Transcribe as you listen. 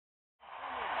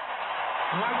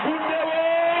The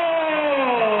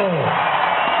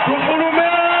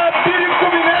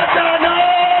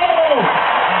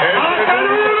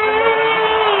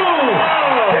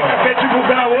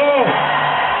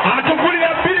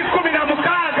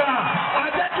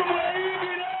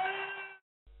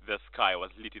sky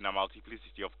was lit in a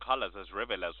multiplicity of colors as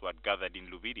revelers who had gathered in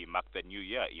Luviri marked the new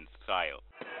year in style.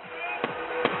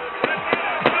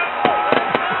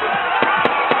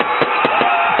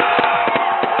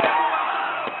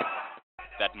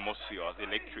 The atmosphere was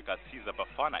electric as Caesar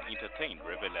Bafana entertained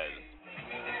revelers.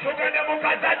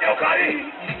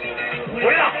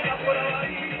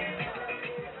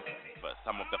 But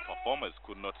some of the performers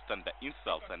could not stand the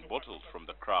insults and bottles from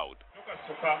the crowd.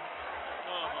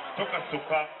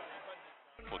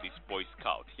 For this Boy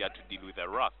Scout, he had to deal with the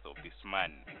wrath of this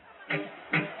man.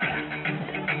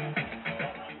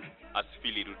 As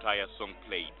Philly Rutire's song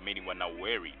played, many were now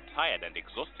weary, tired and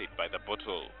exhausted by the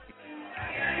bottle.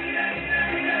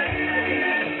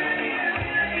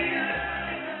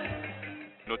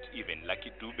 Not even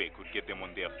Lucky Dube could get them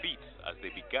on their feet as they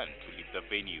began to leave the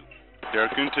venue.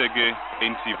 Derek Untege,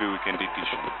 NTV Weekend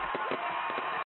Edition.